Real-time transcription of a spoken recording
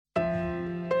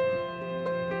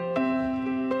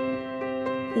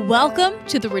Welcome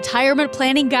to the Retirement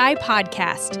Planning Guy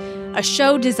podcast, a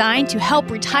show designed to help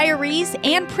retirees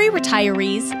and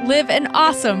pre-retirees live an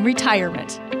awesome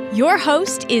retirement. Your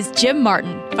host is Jim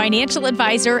Martin, financial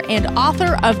advisor and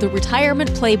author of the Retirement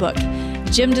Playbook.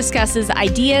 Jim discusses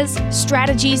ideas,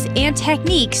 strategies, and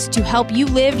techniques to help you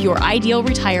live your ideal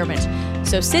retirement.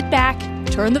 So sit back,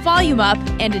 turn the volume up,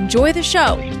 and enjoy the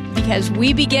show, because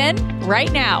we begin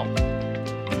right now.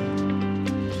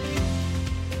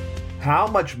 How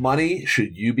much money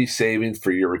should you be saving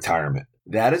for your retirement?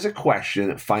 That is a question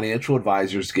that financial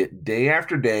advisors get day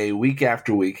after day, week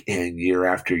after week, and year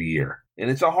after year. And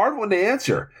it's a hard one to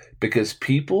answer because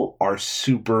people are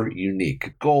super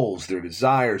unique. Goals, their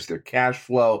desires, their cash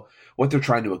flow, what they're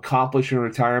trying to accomplish in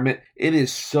retirement, it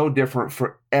is so different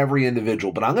for every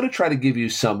individual. But I'm going to try to give you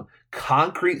some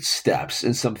concrete steps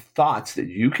and some thoughts that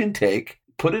you can take,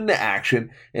 put into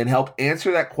action, and help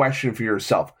answer that question for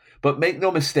yourself. But make no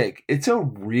mistake, it's a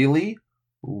really,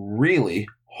 really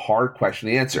hard question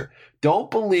to answer.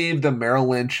 Don't believe the Merrill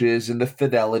Lynches and the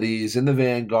Fidelities and the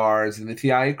Vanguards and the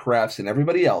TIAA-CREFs and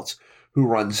everybody else who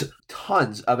runs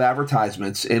tons of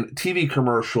advertisements and TV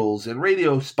commercials and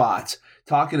radio spots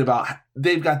talking about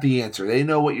they've got the answer. They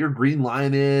know what your green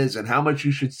line is and how much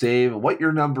you should save and what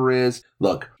your number is.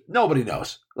 Look, nobody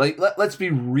knows. Let's be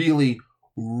really,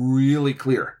 really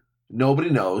clear.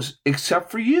 Nobody knows except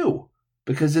for you.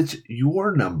 Because it's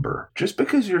your number. Just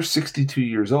because you're 62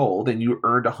 years old and you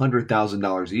earned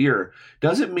 $100,000 a year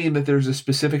doesn't mean that there's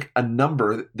a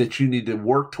number that you need to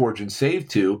work towards and save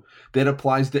to that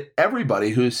applies to everybody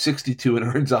who's 62 and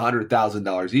earns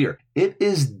 $100,000 a year. It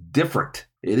is different.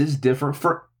 It is different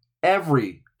for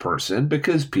every person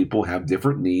because people have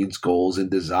different needs, goals,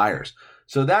 and desires.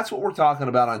 So that's what we're talking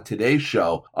about on today's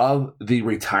show of the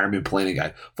Retirement Planning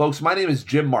Guy. Folks, my name is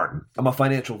Jim Martin. I'm a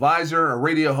financial advisor, a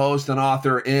radio host, an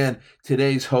author, and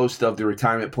today's host of the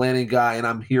Retirement Planning Guy, and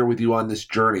I'm here with you on this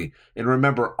journey. And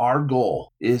remember, our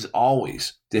goal is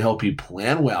always to help you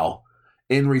plan well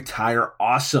and retire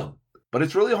awesome. But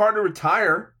it's really hard to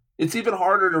retire. It's even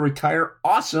harder to retire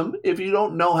awesome if you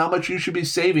don't know how much you should be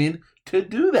saving to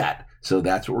do that. So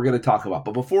that's what we're going to talk about.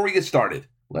 But before we get started,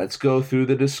 let's go through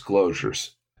the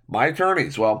disclosures. My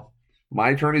attorneys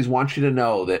want you to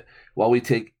know that while we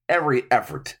take every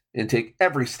effort and take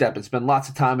every step and spend lots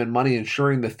of time and money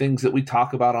ensuring the things that we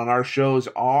talk about on our shows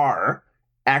are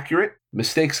accurate,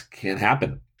 mistakes can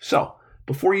happen. So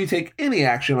before you take any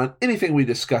action on anything we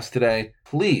discuss today,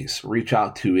 please reach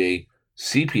out to a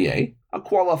CPA, a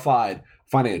qualified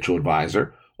financial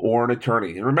advisor, or an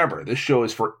attorney. And remember, this show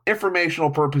is for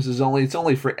informational purposes only. It's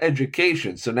only for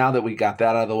education. So now that we got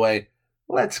that out of the way,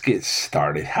 let's get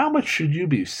started. How much should you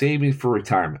be saving for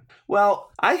retirement?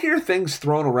 Well, I hear things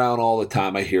thrown around all the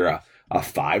time. I hear a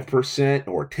 5%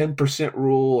 or 10%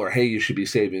 rule, or hey, you should be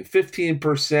saving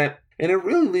 15%. And it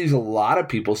really leaves a lot of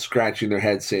people scratching their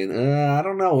heads saying, I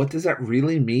don't know, what does that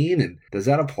really mean? And does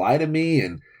that apply to me?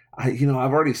 And I've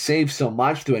already saved so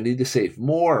much. Do I need to save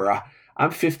more? I'm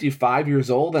 55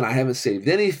 years old and I haven't saved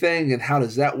anything. And how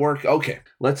does that work? Okay,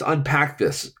 let's unpack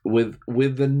this with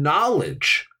the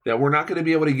knowledge that we're not going to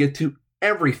be able to get to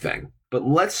everything. But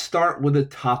let's start with the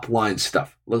top line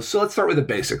stuff. So let's start with the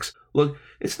basics. Look,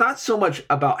 it's not so much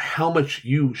about how much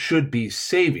you should be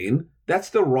saving. That's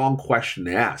the wrong question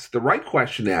to ask. The right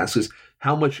question to ask is,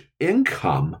 how much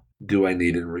income do I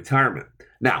need in retirement?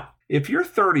 Now, if you're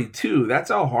 32, that's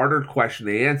a harder question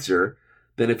to answer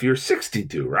than if you're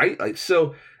 62, right?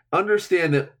 So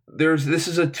understand that this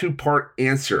is a two-part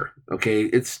answer, okay?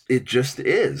 It just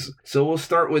is. So we'll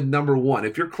start with number one.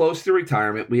 If you're close to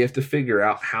retirement, we have to figure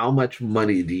out how much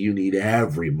money do you need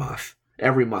every month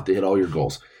to hit all your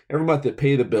goals, every month to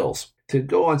pay the bills, to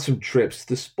go on some trips,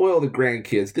 to spoil the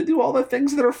grandkids, to do all the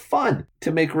things that are fun,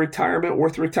 to make retirement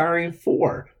worth retiring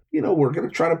for. We're going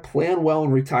to try to plan well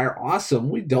and retire awesome.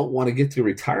 We don't want to get to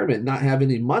retirement and not have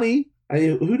any money.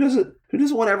 Who doesn't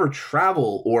want to ever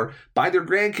travel or buy their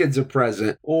grandkids a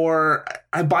present or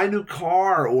I buy a new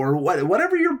car or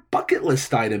whatever your bucket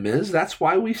list item is? That's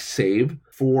why we save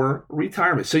for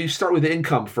retirement. So you start with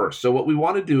income first. So what we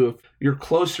want to do if you're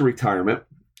close to retirement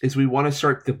is we want to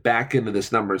start to back into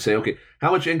this number and say, okay,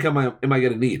 how much income am I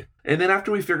going to need? And then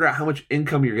after we figure out how much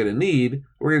income you're going to need,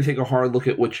 we're going to take a hard look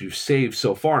at what you've saved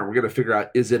so far. And we're going to figure out,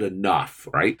 is it enough,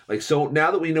 right? So now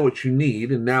that we know what you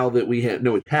need and now that we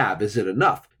know what you have, is it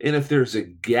enough? And if there's a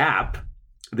gap,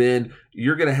 then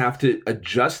you're going to have to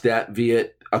adjust that via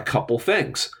a couple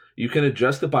things. You can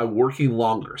adjust it by working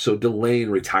longer. So delaying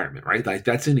retirement, right? Like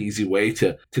that's an easy way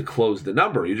to close the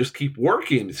number. You just keep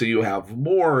working so you have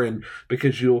more, and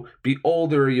because you'll be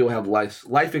older, you'll have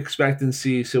life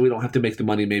expectancy. So we don't have to make the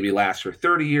money maybe last for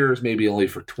 30 years, maybe only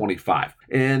for 25.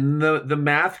 And the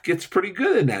math gets pretty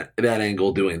good in that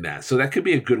angle doing that. So that could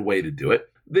be a good way to do it.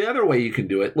 The other way you can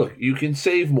do it, look, you can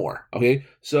save more. Okay.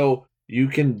 So you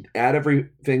can add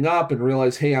everything up and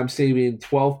realize, hey, I'm saving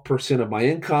 12% of my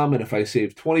income. And if I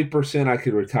save 20%, I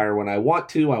could retire when I want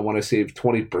to. I want to save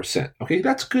 20%. Okay,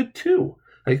 that's good too.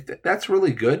 Like that's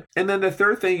really good. And then the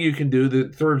third thing you can do, the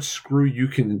third screw you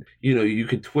can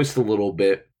twist a little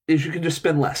bit is you can just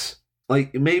spend less.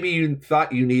 Like maybe you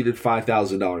thought you needed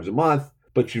 $5,000 a month,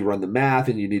 but you run the math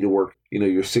and you need to work,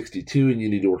 you're 62 and you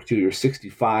need to work till you're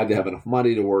 65 to have enough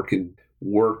money to work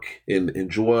and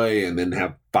enjoy and then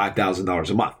have $5,000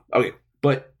 a month. Okay.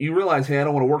 But you realize, hey, I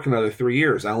don't want to work another 3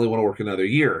 years. I only want to work another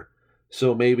year.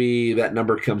 So maybe that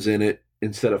number comes in at,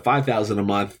 instead of $5,000 a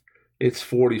month, it's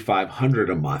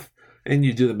 $4,500 a month. And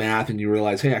you do the math and you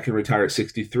realize, hey, I can retire at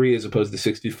 63 as opposed to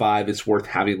 65. It's worth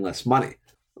having less money.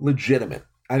 Legitimate.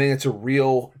 I think it's a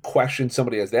real question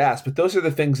somebody has to ask. But those are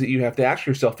the things that you have to ask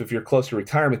yourself if you're close to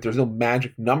retirement. There's no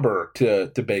magic number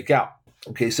to bake out.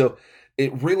 Okay, so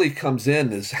it really comes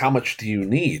in as how much do you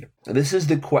need? And this is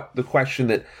the question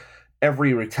that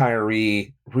every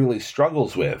retiree really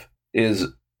struggles with is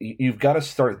you've got to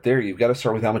start there. You've got to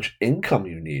start with how much income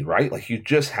you need, right? Like you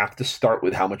just have to start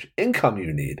with how much income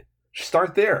you need.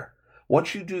 Start there.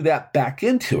 Once you do that, back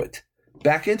into it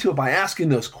by asking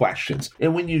those questions.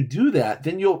 And when you do that,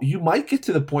 then you might get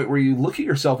to the point where you look at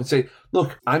yourself and say,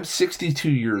 look, I'm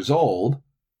 62 years old.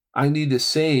 I need to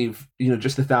save,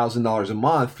 just $1,000 a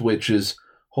month, which is,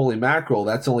 holy mackerel,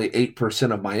 that's only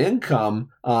 8% of my income.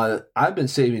 I've been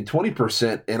saving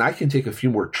 20% and I can take a few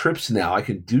more trips now. I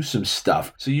can do some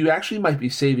stuff. So you actually might be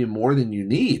saving more than you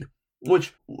need,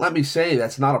 which let me say,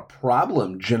 that's not a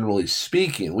problem, generally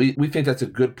speaking. We think that's a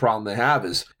good problem to have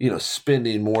is,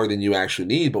 spending more than you actually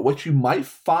need. But what you might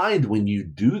find when you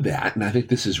do that, and I think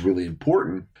this is really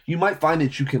important, you might find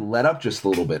that you can let up just a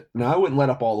little bit. Now, I wouldn't let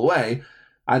up all the way.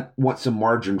 I want some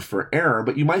margin for error,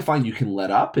 but you might find you can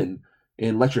let up and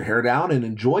let your hair down and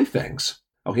enjoy things.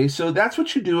 Okay, so that's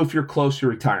what you do if you're close to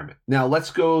retirement. Now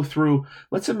let's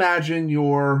imagine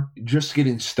you're just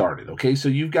getting started. Okay, so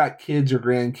you've got kids or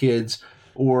grandkids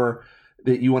or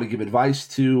that you want to give advice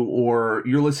to, or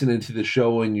you're listening to the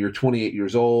show and you're 28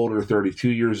 years old or 32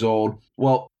 years old.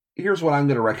 Well, here's what I'm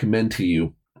going to recommend to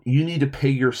you. You need to pay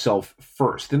yourself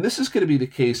first. And this is going to be the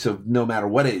case of no matter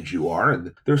what age you are.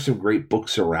 And there's some great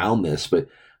books around this, but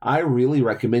I really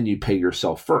recommend you pay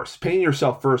yourself first. Paying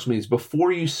yourself first means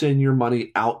before you send your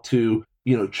money out to,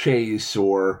 Chase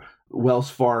or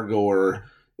Wells Fargo or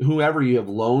whoever you have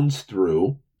loans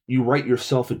through, you write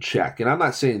yourself a check. And I'm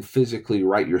not saying physically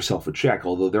write yourself a check,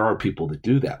 although there are people that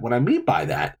do that. What I mean by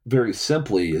that, very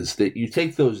simply, is that you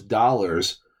take those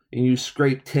dollars and you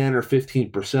scrape 10 or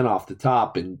 15% off the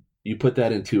top and you put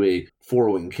that into a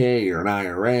 401k or an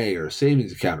IRA or a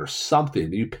savings account or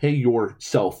something. You pay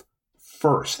yourself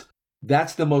first.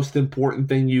 That's the most important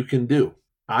thing you can do.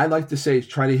 I like to say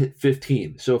try to hit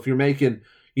 15. So if you're making,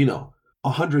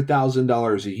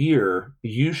 $100,000 a year,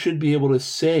 you should be able to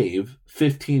save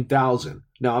 $15,000.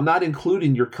 Now, I'm not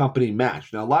including your company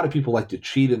match. Now, a lot of people like to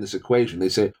cheat in this equation. They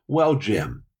say, well,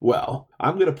 Jim,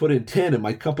 I'm going to put in 10 and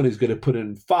my company's going to put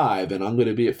in 5 and I'm going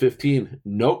to be at 15.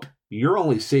 Nope. You're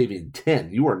only saving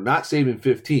 10. You are not saving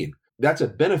 15. That's a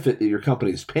benefit that your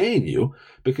company is paying you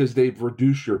because they've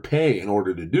reduced your pay in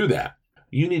order to do that.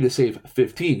 You need to save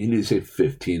 15. You need to save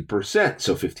 15%,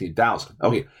 so 15,000.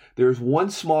 Okay, there's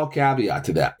one small caveat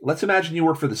to that. Let's imagine you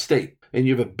work for the state and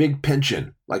you have a big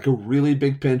pension, like a really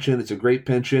big pension. It's a great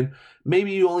pension.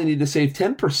 Maybe you only need to save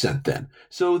 10% then.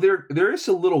 So there is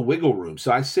a little wiggle room.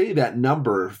 So I say that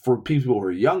number for people who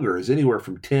are younger is anywhere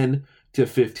from 10 to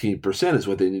 15% is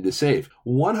what they need to save.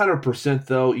 100%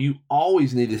 though, you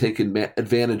always need to take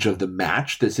advantage of the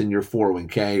match that's in your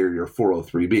 401k or your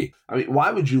 403b. I mean,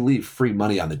 why would you leave free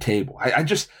money on the table?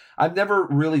 I've never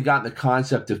really gotten the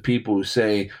concept of people who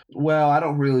say, well, I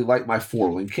don't really like my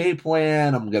 401k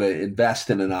plan. I'm going to invest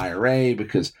in an IRA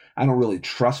because I don't really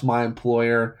trust my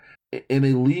employer. And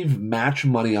they leave match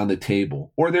money on the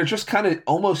table. Or they're just kind of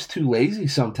almost too lazy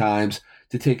sometimes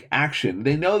to take action.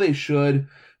 They know they should,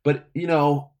 but,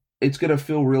 it's going to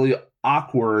feel really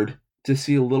awkward to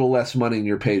see a little less money in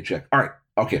your paycheck. All right.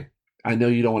 Okay. I know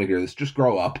you don't want to hear this. Just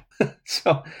grow up.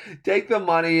 So take the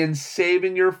money and save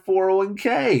in your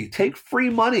 401k. Take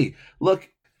free money. Look,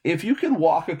 if you can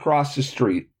walk across the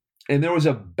street and there was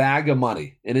a bag of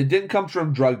money, and it didn't come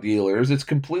from drug dealers. It's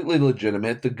completely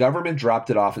legitimate. The government dropped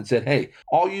it off and said, hey,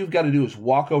 all you've got to do is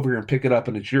walk over here and pick it up,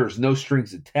 and it's yours. No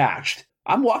strings attached.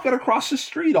 I'm walking across the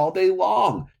street all day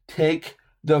long. Take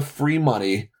the free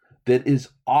money that is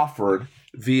offered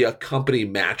via company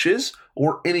matches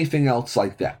or anything else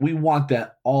like that. We want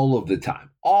that all of the time.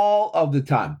 All of the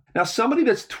time. Now, somebody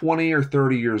that's 20 or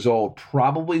 30 years old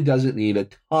probably doesn't need a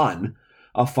ton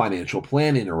of financial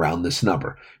planning around this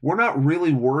number. We're not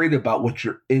really worried about what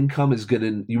your income is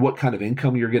what kind of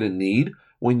income you're going to need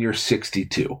when you're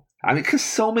 62. I mean, because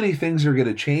so many things are going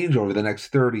to change over the next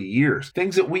 30 years,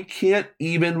 things that we can't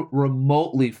even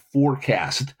remotely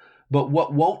forecast. But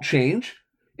what won't change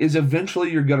is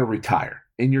eventually you're going to retire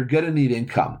and you're going to need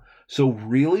income. So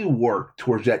really work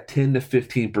towards that 10 to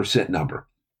 15% number.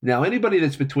 Now, anybody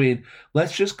that's between,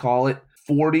 let's just call it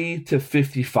 40 to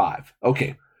 55.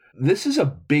 Okay, this is a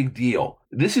big deal.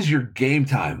 This is your game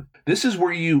time. This is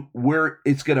where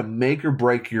it's going to make or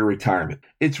break your retirement.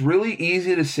 It's really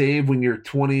easy to save when you're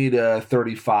 20 to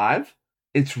 35.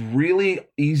 It's really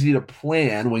easy to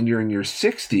plan when you're in your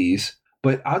 60s.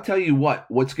 But I'll tell you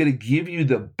what's going to give you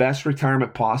the best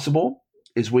retirement possible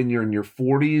is when you're in your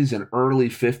 40s and early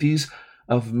 50s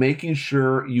of making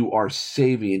sure you are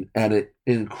saving at an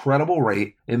incredible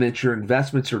rate and that your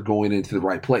investments are going into the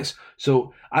right place.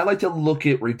 So I like to look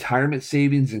at retirement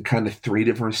savings in kind of 3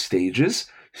 different stages.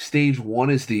 Stage 1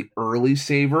 is the early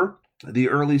saver. The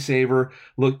early saver,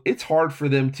 look, it's hard for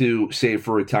them to save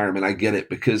for retirement. I get it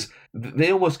because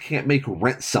they almost can't make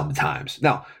rent sometimes.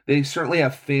 Now, they certainly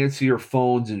have fancier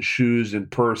phones and shoes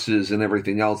and purses and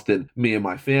everything else than me and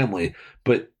my family.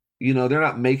 But, they're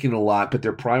not making a lot, but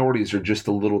their priorities are just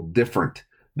a little different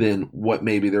than what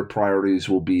maybe their priorities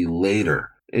will be later.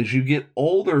 As you get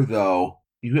older, though,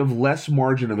 you have less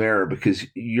margin of error because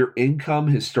your income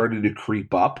has started to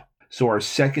creep up. So our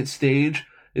second stage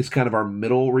is kind of our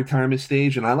middle retirement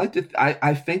stage. And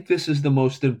I think this is the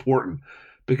most important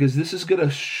because this is going to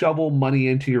shovel money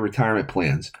into your retirement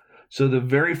plans. So the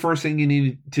very first thing you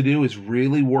need to do is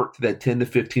really work to that 10 to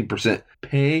 15%.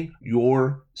 Pay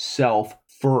yourself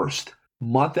first,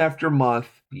 month after month,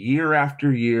 year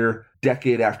after year,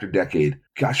 decade after decade.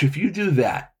 Gosh, if you do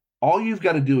that, all you've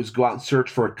got to do is go out and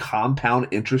search for a compound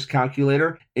interest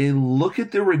calculator and look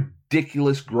at the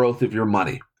ridiculous growth of your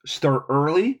money. Start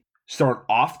early, start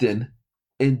often,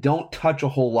 and don't touch a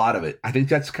whole lot of it. I think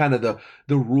that's kind of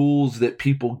the rules that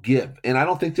people give. And I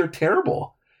don't think they're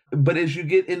terrible. But as you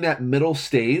get in that middle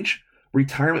stage,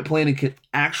 retirement planning can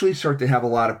actually start to have a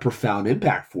lot of profound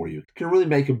impact for you. It can really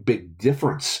make a big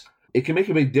difference. It can make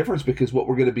a big difference because what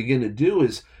we're going to begin to do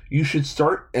is you should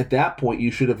start at that point.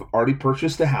 You should have already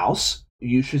purchased a house.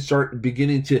 You should start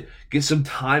beginning to get some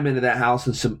time into that house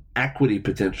and some equity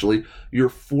potentially. Your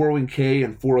 401k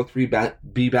and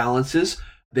 403b balances,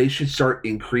 they should start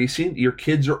increasing. Your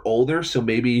kids are older, so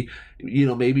maybe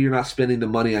you're not spending the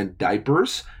money on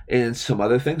diapers and some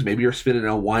other things. Maybe you're spending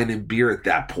on wine and beer at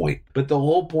that point. But the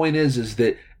whole point is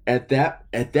that at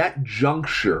that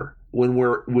juncture, when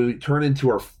we turn into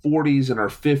our 40s and our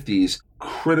 50s,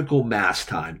 critical mass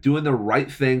time, doing the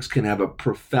right things can have a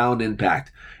profound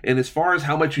impact. And as far as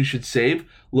how much you should save,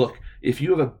 look, if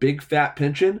you have a big fat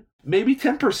pension, maybe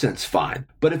 10% is fine.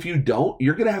 But if you don't,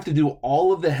 you're going to have to do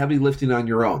all of the heavy lifting on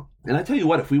your own. And I tell you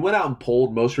what, if we went out and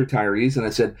polled most retirees and I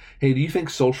said, hey, do you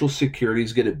think Social Security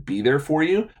is going to be there for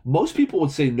you? Most people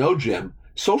would say, no, Jim,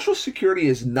 Social Security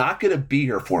is not going to be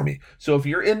here for me. So if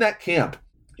you're in that camp,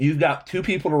 you've got 2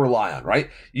 people to rely on,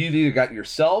 right? You've either got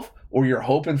yourself or you're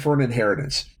hoping for an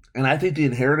inheritance. And I think the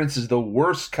inheritance is the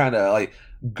worst kind of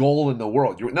goal in the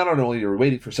world. You're not only you're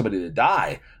waiting for somebody to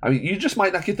die. I mean, you just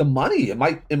might not get the money. It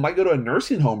might go to a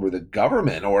nursing home or the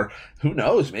government, or who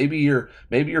knows, maybe your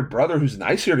brother who's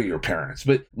nicer to your parents.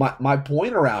 But my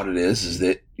point around it is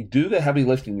that you do the heavy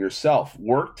lifting yourself.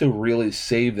 Work to really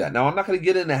save that. Now, I'm not going to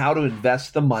get into how to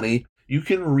invest the money. You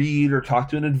can read or talk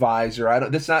to an advisor.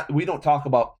 We don't talk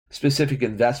about specific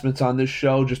investments on this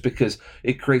show just because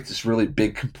it creates this really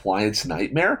big compliance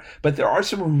nightmare. But there are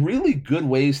some really good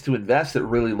ways to invest at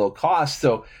really low cost.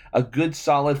 So a good,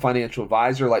 solid financial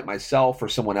advisor like myself or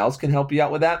someone else can help you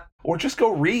out with that. Or just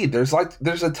go read. There's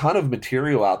a ton of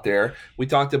material out there. We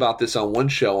talked about this on one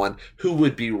show on who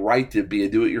would be right to be a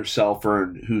do-it-yourselfer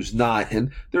and who's not.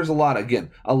 And there's a lot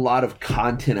of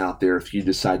content out there if you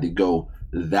decide to go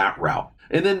that route.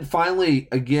 And then finally,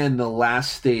 again, the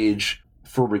last stage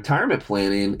for retirement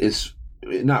planning is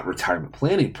not retirement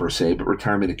planning per se, but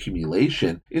retirement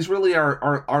accumulation is really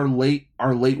our late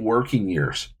working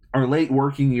years. Our late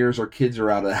working years, our kids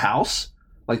are out of the house.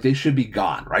 Like they should be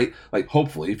gone, right? Like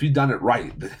hopefully, if you've done it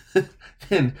right,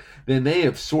 then they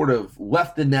have sort of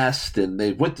left the nest and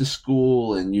they've went to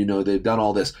school and, they've done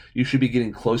all this. You should be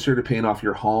getting closer to paying off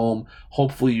your home.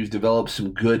 Hopefully you've developed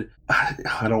some good,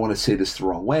 I don't want to say this the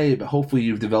wrong way, but hopefully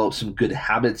you've developed some good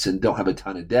habits and don't have a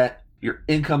ton of debt. Your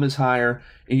income is higher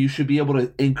and you should be able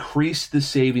to increase the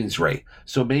savings rate.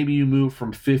 So maybe you move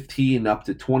from 15 up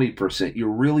to 20%. You're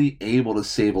really able to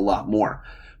save a lot more.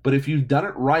 But if you've done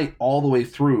it right all the way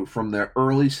through, from the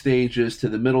early stages to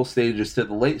the middle stages to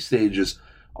the late stages,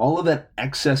 all of that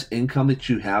excess income that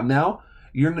you have now,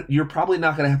 you're probably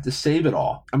not going to have to save it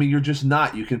all. I mean, you're just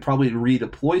not. You can probably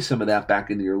redeploy some of that back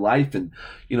into your life and,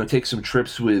 take some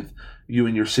trips with you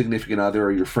and your significant other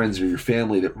or your friends or your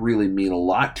family that really mean a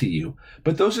lot to you.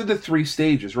 But those are the 3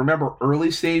 stages. Remember,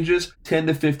 early stages, 10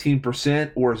 to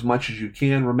 15% or as much as you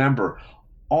can. Remember,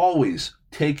 always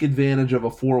take advantage of a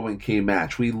 401k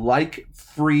match. We like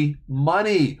free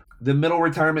money. The middle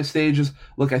retirement stages,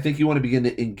 look, I think you want to begin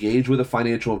to engage with a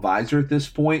financial advisor at this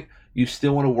point. You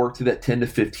still want to work to that 10 to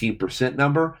 15%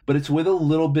 number, but it's with a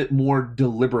little bit more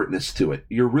deliberateness to it.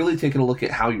 You're really taking a look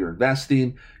at how you're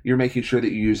investing. You're making sure that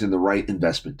you're using the right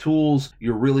investment tools.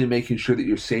 You're really making sure that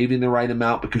you're saving the right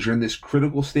amount because you're in this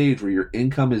critical stage where your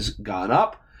income has gone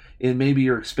up and maybe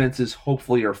your expenses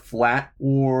hopefully are flat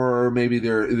or maybe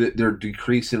they're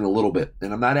decreasing a little bit.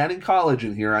 And I'm not adding college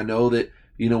in here. I know that,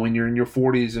 when you're in your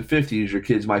 40s and 50s, your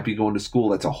kids might be going to school.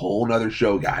 That's a whole nother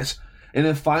show, guys. And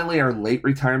then finally, our late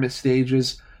retirement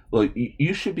stages. Look,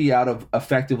 you should be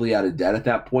effectively out of debt at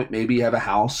that point. Maybe you have a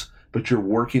house, but you're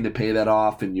working to pay that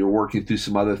off and you're working through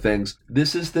some other things.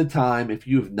 This is the time, if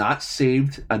you have not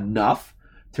saved enough,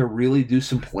 to really do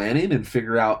some planning and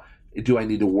figure out, do I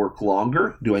need to work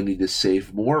longer? Do I need to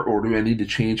save more? Or do I need to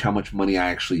change how much money I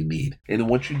actually need? And then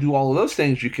once you do all of those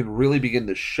things, you can really begin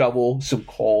to shovel some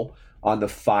coal on the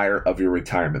fire of your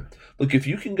retirement. Look, if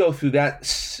you can go through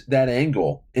that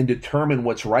angle and determine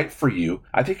what's right for you,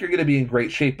 I think you're going to be in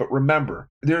great shape. But remember,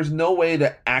 there's no way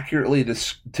to accurately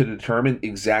to determine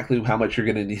exactly how much you're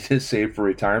going to need to save for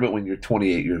retirement when you're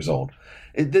 28 years old.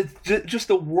 Just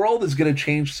the world is going to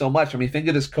change so much. I mean, think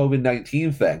of this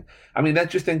COVID-19 thing. I mean,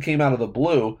 that just then came out of the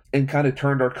blue and kind of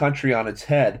turned our country on its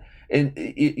head. And,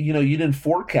 you didn't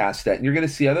forecast that. And you're going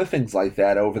to see other things like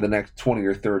that over the next 20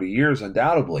 or 30 years,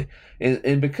 undoubtedly.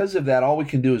 And because of that, all we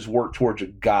can do is work towards a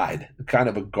guide, kind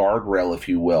of a guardrail, if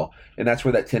you will. And that's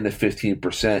where that 10 to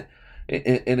 15%.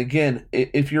 And again,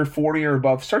 if you're 40 or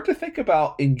above, start to think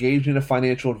about engaging a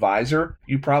financial advisor.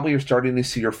 You probably are starting to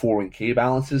see your 401k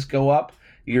balances go up.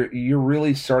 You're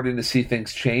really starting to see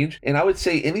things change. And I would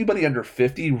say anybody under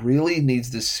 50 really needs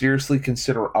to seriously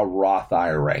consider a Roth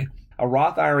IRA. A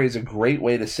Roth IRA is a great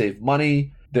way to save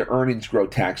money. The earnings grow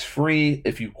tax-free.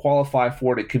 If you qualify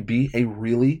for it, it can be a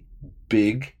really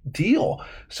big deal.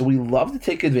 So we love to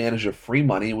take advantage of free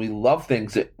money. We love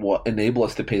things that will enable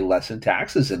us to pay less in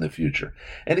taxes in the future.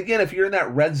 And again, if you're in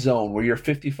that red zone where you're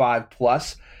 55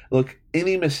 plus, look,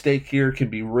 any mistake here can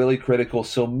be really critical.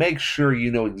 So make sure you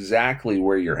know exactly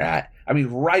where you're at. I mean,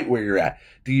 right where you're at.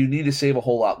 Do you need to save a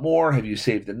whole lot more? Have you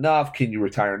saved enough? Can you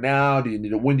retire now?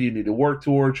 When do you need to work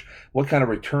towards? What kind of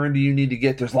return do you need to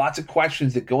get? There's lots of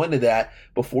questions that go into that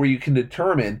before you can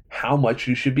determine how much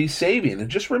you should be saving. And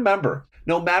just remember,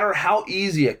 no matter how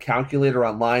easy a calculator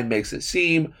online makes it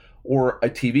seem, or a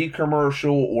TV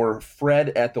commercial, or Fred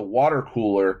at the water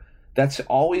cooler, that's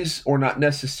always, or not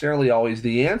necessarily always,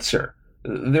 the answer.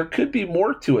 There could be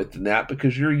more to it than that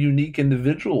because you're a unique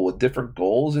individual with different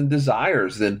goals and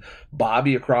desires than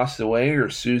Bobby across the way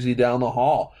or Susie down the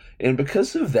hall. And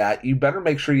because of that, you better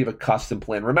make sure you have a custom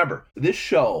plan. Remember, this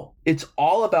show, it's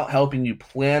all about helping you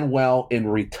plan well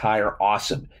and retire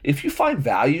awesome. If you find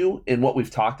value in what we've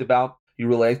talked about, you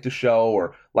really like the show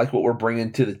or like what we're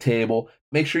bringing to the table,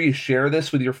 make sure you share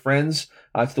this with your friends.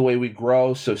 It's the way we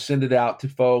grow. So send it out to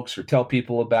folks or tell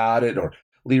people about it or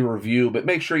leave a review, but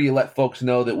make sure you let folks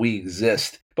know that we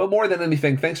exist. But more than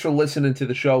anything, thanks for listening to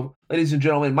the show. Ladies and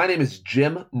gentlemen, my name is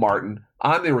Jim Martin.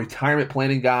 I'm the retirement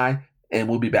planning guy, and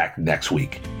we'll be back next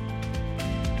week.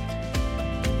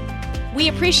 We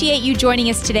appreciate you joining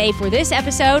us today for this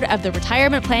episode of the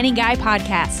Retirement Planning Guy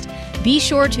podcast. Be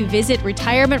sure to visit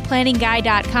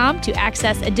retirementplanningguy.com to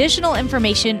access additional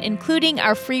information, including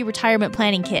our free retirement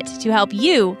planning kit to help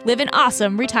you live an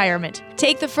awesome retirement.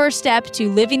 Take the first step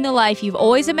to living the life you've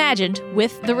always imagined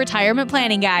with the Retirement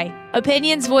Planning Guy.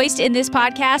 Opinions voiced in this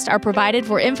podcast are provided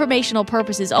for informational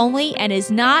purposes only and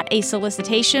is not a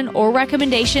solicitation or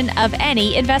recommendation of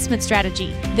any investment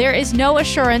strategy. There is no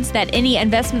assurance that any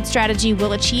investment strategy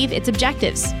will achieve its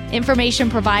objectives. Information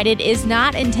provided is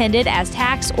not intended as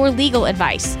tax or legal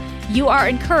advice. You are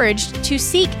encouraged to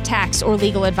seek tax or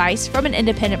legal advice from an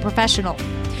independent professional.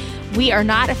 We are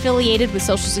not affiliated with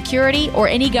Social Security or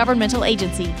any governmental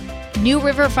agency. New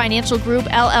River Financial Group,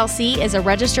 LLC is a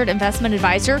registered investment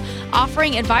advisor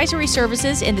offering advisory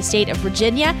services in the state of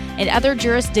Virginia and other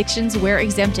jurisdictions where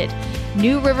exempted.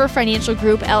 New River Financial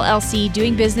Group, LLC,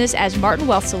 doing business as Martin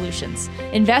Wealth Solutions.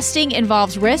 Investing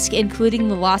involves risk, including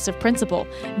the loss of principal.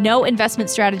 No investment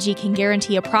strategy can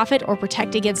guarantee a profit or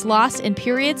protect against loss in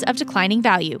periods of declining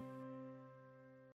value.